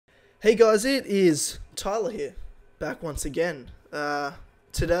Hey guys, it is Tyler here, back once again.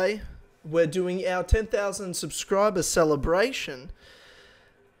 Today, we're doing our 10,000 subscriber celebration.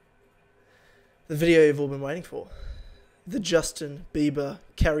 The video you've all been waiting for. The Justin Bieber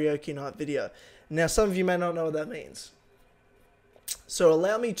karaoke night video. Now, some of you may not know what that means. So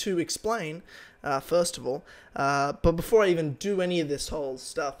allow me to explain, first of all. But before I even do any of this whole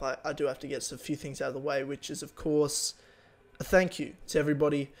stuff, I do have to get a few things out of the way, which is, of course, a thank you to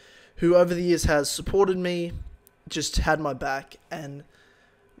everybody who over the years has supported me, just had my back, and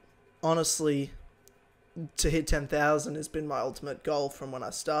honestly, to hit 10,000 has been my ultimate goal from when I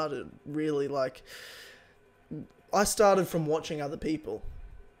started. Really, I started from watching other people,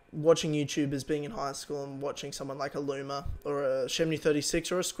 watching YouTubers being in high school and watching someone like a Luma or a Shemny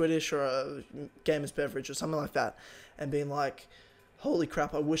 36 or a Squiddish or a Gamer's Beverage or something like that, and being like, holy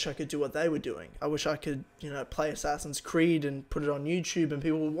crap, I wish I could do what they were doing. I wish I could, play Assassin's Creed and put it on YouTube and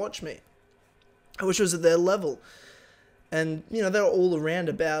people would watch me. I wish it was at their level. And, they're all around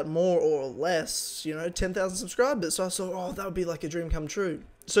about more or less, 10,000 subscribers. So I thought, oh, that would be like a dream come true.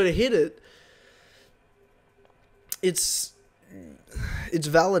 So to hit it, it's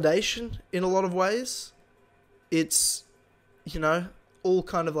validation in a lot of ways. It's, all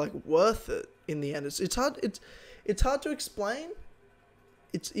kind of like worth it in the end. It's hard to explain.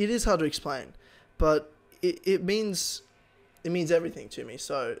 It is hard to explain, but it means everything to me.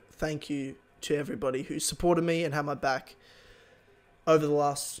 So thank you to everybody who supported me and had my back over the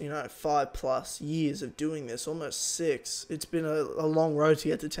last 5+ years of doing this, almost 6. It's been a long road to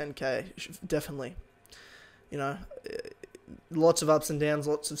get to 10K, definitely. Lots of ups and downs,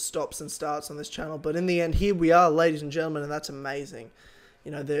 lots of stops and starts on this channel, but in the end, here we are, ladies and gentlemen, and that's amazing.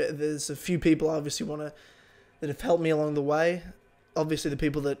 There's a few people I obviously that have helped me along the way. Obviously, the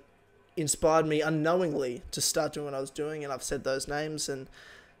people that inspired me unknowingly to start doing what I was doing, and I've said those names, and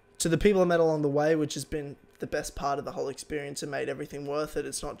to the people I met along the way, which has been the best part of the whole experience and made everything worth it.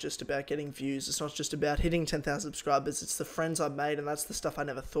 It's not just about getting views. It's not just about hitting 10,000 subscribers. It's the friends I've made, and that's the stuff I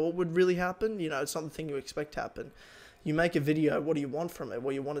never thought would really happen. It's not the thing you expect to happen. You make a video, what do you want from it?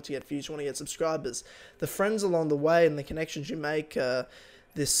 Well, you want it to get views, you want to get subscribers. The friends along the way and the connections you make,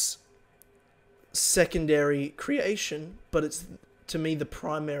 this secondary creation, but it's, to me, the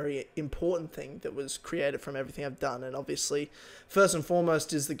primary important thing that was created from everything I've done. And obviously, first and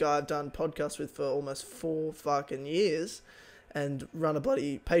foremost is the guy I've done podcasts with for almost 4 fucking years and run a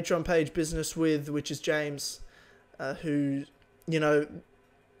bloody Patreon page business with, which is James, who,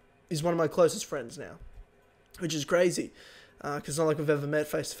 is one of my closest friends now, which is crazy. Because it's not like we've ever met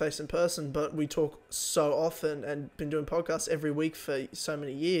face-to-face in person, but we talk so often and been doing podcasts every week for so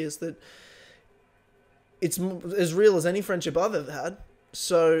many years that it's as real as any friendship I've ever had.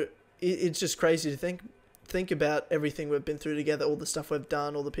 So it's just crazy to think about everything we've been through together, all the stuff we've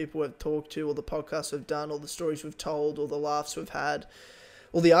done, all the people we've talked to, all the podcasts we've done, all the stories we've told, all the laughs we've had,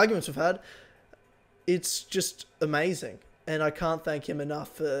 all the arguments we've had. It's just amazing. And I can't thank him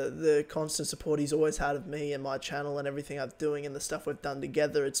enough for the constant support he's always had of me and my channel and everything I'm doing and the stuff we've done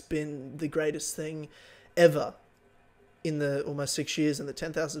together. It's been the greatest thing ever in the almost 6 years in the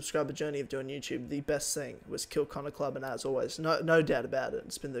 10,000 subscriber journey of doing YouTube. The best thing was Kill Connor Club, and as always, no doubt about it,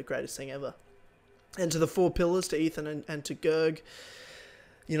 it's been the greatest thing ever. And to the 4 pillars, to Ethan and to Gerg,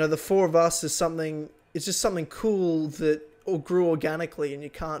 the 4 of us is something, it's just something cool that all grew organically, and you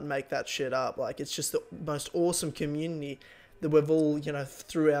can't make that shit up. Like, it's just the most awesome community that we've all,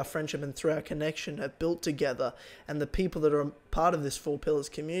 through our friendship and through our connection have built together. And the people that are a part of this 4 pillars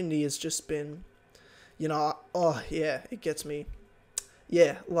community has just been, oh yeah, it gets me.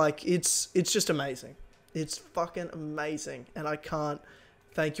 Yeah, like it's just amazing. It's fucking amazing. And I can't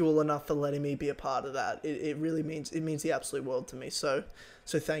thank you all enough for letting me be a part of that. It really means the absolute world to me. So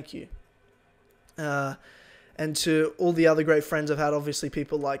thank you. And to all the other great friends I've had, obviously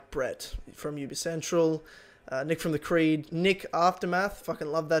people like Brett from UB Central, Nick from the Creed, Nick Aftermath, fucking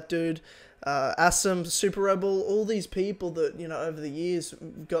love that dude, Assam, Super Rebel, all these people that, over the years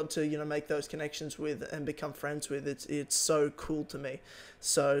got to, make those connections with and become friends with. It's so cool to me.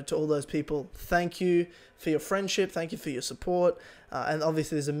 So to all those people, thank you for your friendship, thank you for your support, and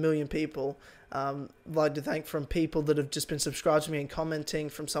obviously there's a million people I'd like to thank, from people that have just been subscribed to me and commenting,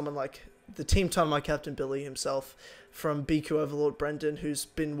 from someone like the Team Tynamite Captain Billy himself, from BQ Overlord Brendan, who's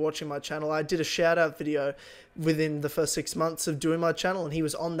been watching my channel. I did a shout out video within the first 6 months of doing my channel, and he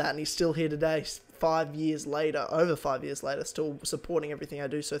was on that, and he's still here today, 5 years later, over 5 years later, still supporting everything I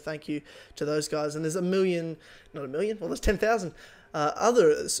do. So thank you to those guys. And there's a million, not a million, well, there's 10,000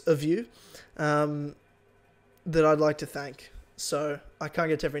 others of you that I'd like to thank. So I can't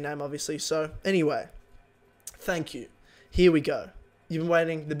get to every name, obviously. So anyway, thank you. Here we go. You've been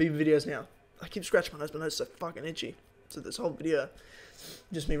waiting. The Bieber videos now. I keep scratching my nose. My nose is so fucking itchy. So this whole video,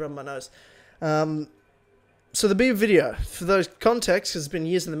 just me rubbing my nose. So the Bieber video, for those context, has been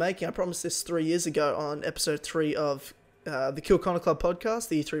years in the making. I promised this 3 years ago on episode 3 of the Kill Connor Club podcast,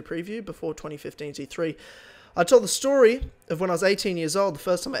 the E3 preview, before 2015's E3. I told the story of when I was 18 years old, the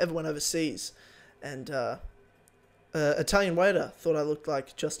first time I ever went overseas. And Italian waiter thought I looked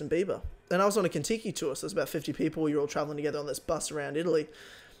like Justin Bieber. And I was on a Kentucky tour, so there's about 50 people. You're all traveling together on this bus around Italy.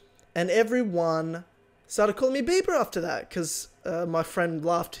 And everyone started calling me Bieber after that, because my friend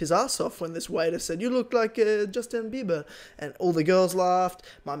laughed his ass off when this waiter said, "You look like Justin Bieber." And all the girls laughed,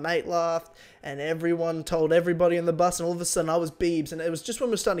 my mate laughed, and everyone told everybody in the bus, and all of a sudden I was Biebs. And it was just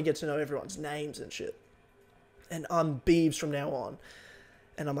when we were starting to get to know everyone's names and shit. And I'm Biebs from now on.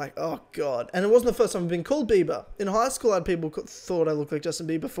 And I'm like, oh, God. And it wasn't the first time I've been called Bieber. In high school, I had people thought I looked like Justin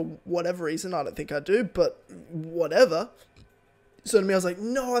Bieber for whatever reason. I don't think I do, but whatever. So to me, I was like,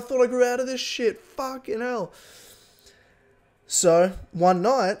 no, I thought I grew out of this shit. Fucking hell. So one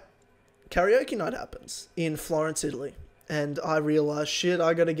night, karaoke night happens in Florence, Italy. And I realized, shit,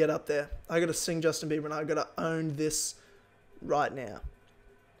 I got to get up there. I got to sing Justin Bieber and I got to own this right now.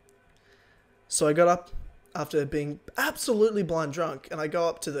 So I got up after being absolutely blind drunk, and I go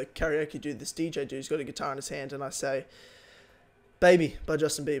up to the karaoke dude, this DJ dude, who's got a guitar in his hand, and I say, "Baby" by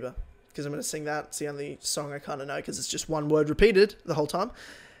Justin Bieber, because I'm going to sing that. It's the only song I kind of know, because it's just one word repeated the whole time.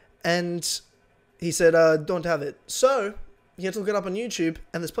 And he said, "Don't have it." So you have to look it up on YouTube,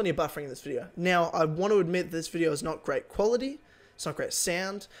 and there's plenty of buffering in this video. Now, I want to admit this video is not great quality, it's not great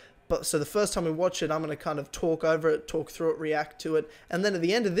sound, but so the first time we watch it, I'm going to kind of talk over it, talk through it, react to it. And then at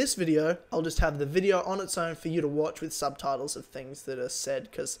the end of this video, I'll just have the video on its own for you to watch with subtitles of things that are said,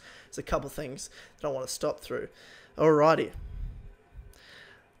 because there's a couple things that I want to stop through. Alrighty.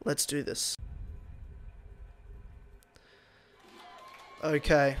 Let's do this.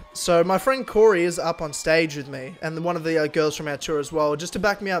 Okay, so my friend Corey is up on stage with me, and one of the girls from our tour as well, just to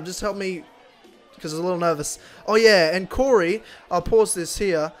back me up, just help me, because I was a little nervous. Oh yeah, and Corey, I'll pause this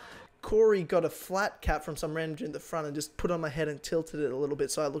here. Corey got a flat cap from some random dude in the front and just put on my head and tilted it a little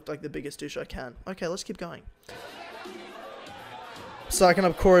bit so I looked like the biggest douche I can. Okay, let's keep going. Psyching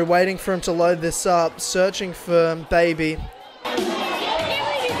up Corey, waiting for him to load this up, searching for Baby.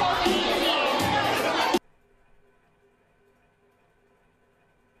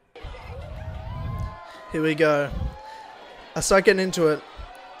 Here we go. I start getting into it.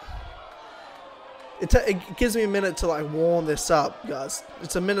 It gives me a minute to like warm this up, guys.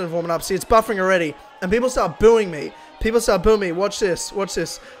 It's a minute of warming up. See, it's buffering already. And people start booing me. People start booing me. Watch this. Watch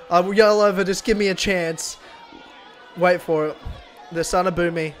this. I will yell over, just give me a chance. Wait for it. They're starting to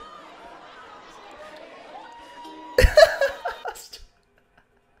boo me.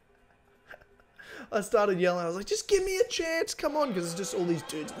 I started yelling. I was like, just give me a chance. Come on. Because it's just all these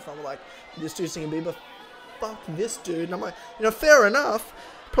dudes in the front were like, this dude's singing Bieber. Fuck this dude. And I'm like, you know, fair enough.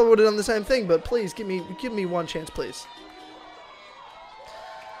 Probably would have done the same thing, but please give me one chance, please.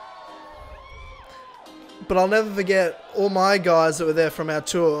 But I'll never forget, all my guys that were there from our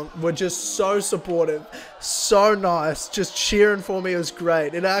tour were just so supportive, so nice, just cheering for me. It was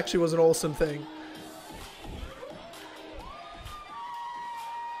great. It actually was an awesome thing.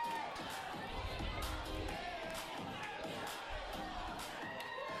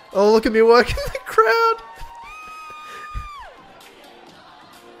 Oh, look at me working the crowd.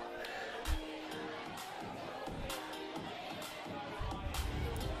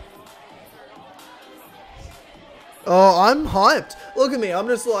 Oh, I'm hyped. Look at me. I'm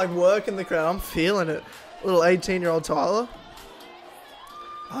just like working the crowd. I'm feeling it. Little 18-year-old Tyler.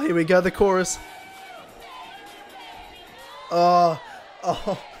 Oh, here we go. The chorus. Oh.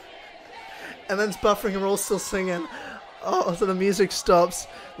 And then it's buffering and we're all still singing. Oh, so the music stops.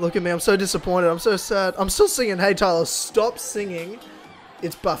 Look at me. I'm so disappointed. I'm so sad. I'm still singing. Hey, Tyler, stop singing.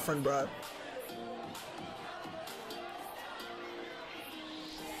 It's buffering, bro.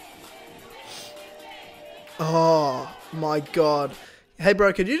 Oh, my God. Hey,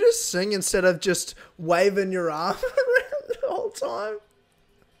 bro, could you just sing instead of just waving your arm around the whole time?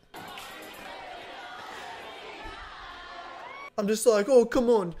 I'm just like, oh, come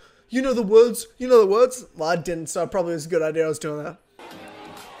on. You know the words. You know the words. Well, I didn't, so it probably was a good idea I was doing that.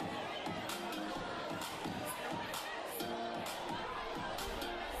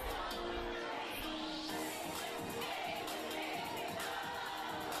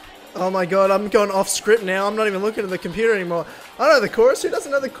 Oh my God, I'm going off script now. I'm not even looking at the computer anymore. I know the chorus. Who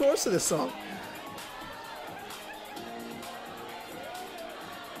doesn't know the chorus of this song?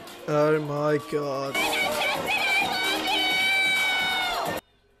 Oh my God.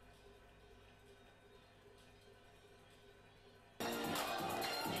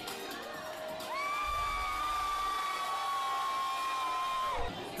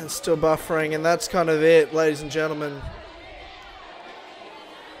 And still buffering, and that's kind of it, ladies and gentlemen.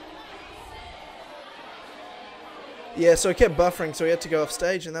 Yeah, so it kept buffering, so we had to go off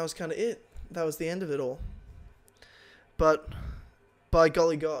stage, and that was kind of it. That was the end of it all. But, by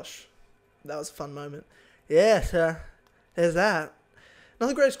golly gosh, that was a fun moment. Yeah, so there's that. Not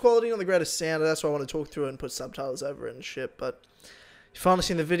the greatest quality, not the greatest sound, that's why I want to talk through it and put subtitles over it and shit, but if you've finally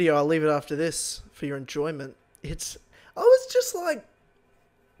seen the video, I'll leave it after this for your enjoyment. I was just like,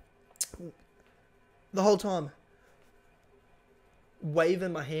 the whole time,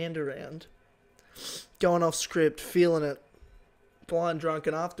 waving my hand around, going off script, feeling it, blind drunk,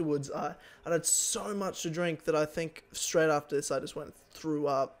 and afterwards I had so much to drink that I think straight after this I just went threw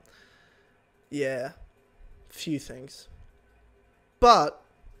up. Yeah, few things. But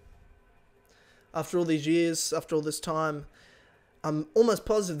after all these years, after all this time, I'm almost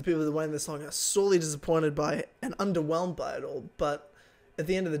positive the people that went in this song are sorely disappointed by it and underwhelmed by it all. But at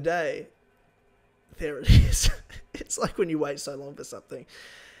the end of the day, there it is. It's like when you wait so long for something.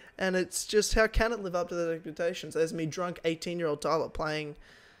 And it's just, how can it live up to those expectations? There's me drunk 18-year-old Tyler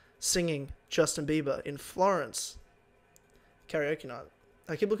singing Justin Bieber in Florence. Karaoke night.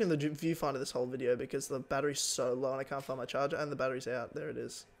 I keep looking at the viewfinder this whole video because the battery's so low and I can't find my charger and the battery's out. There it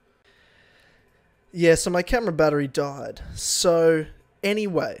is. Yeah, so my camera battery died. So,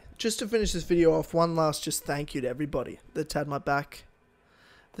 anyway, just to finish this video off, one last just thank you to everybody that's had my back,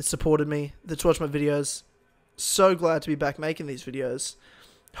 that supported me, that's watched my videos. So glad to be back making these videos.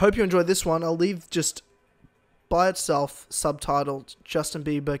 Hope you enjoyed this one. I'll leave just by itself, subtitled, Justin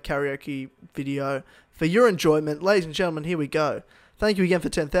Bieber karaoke video for your enjoyment. Ladies and gentlemen, here we go. Thank you again for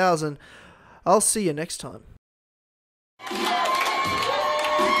 10,000. I'll see you next time.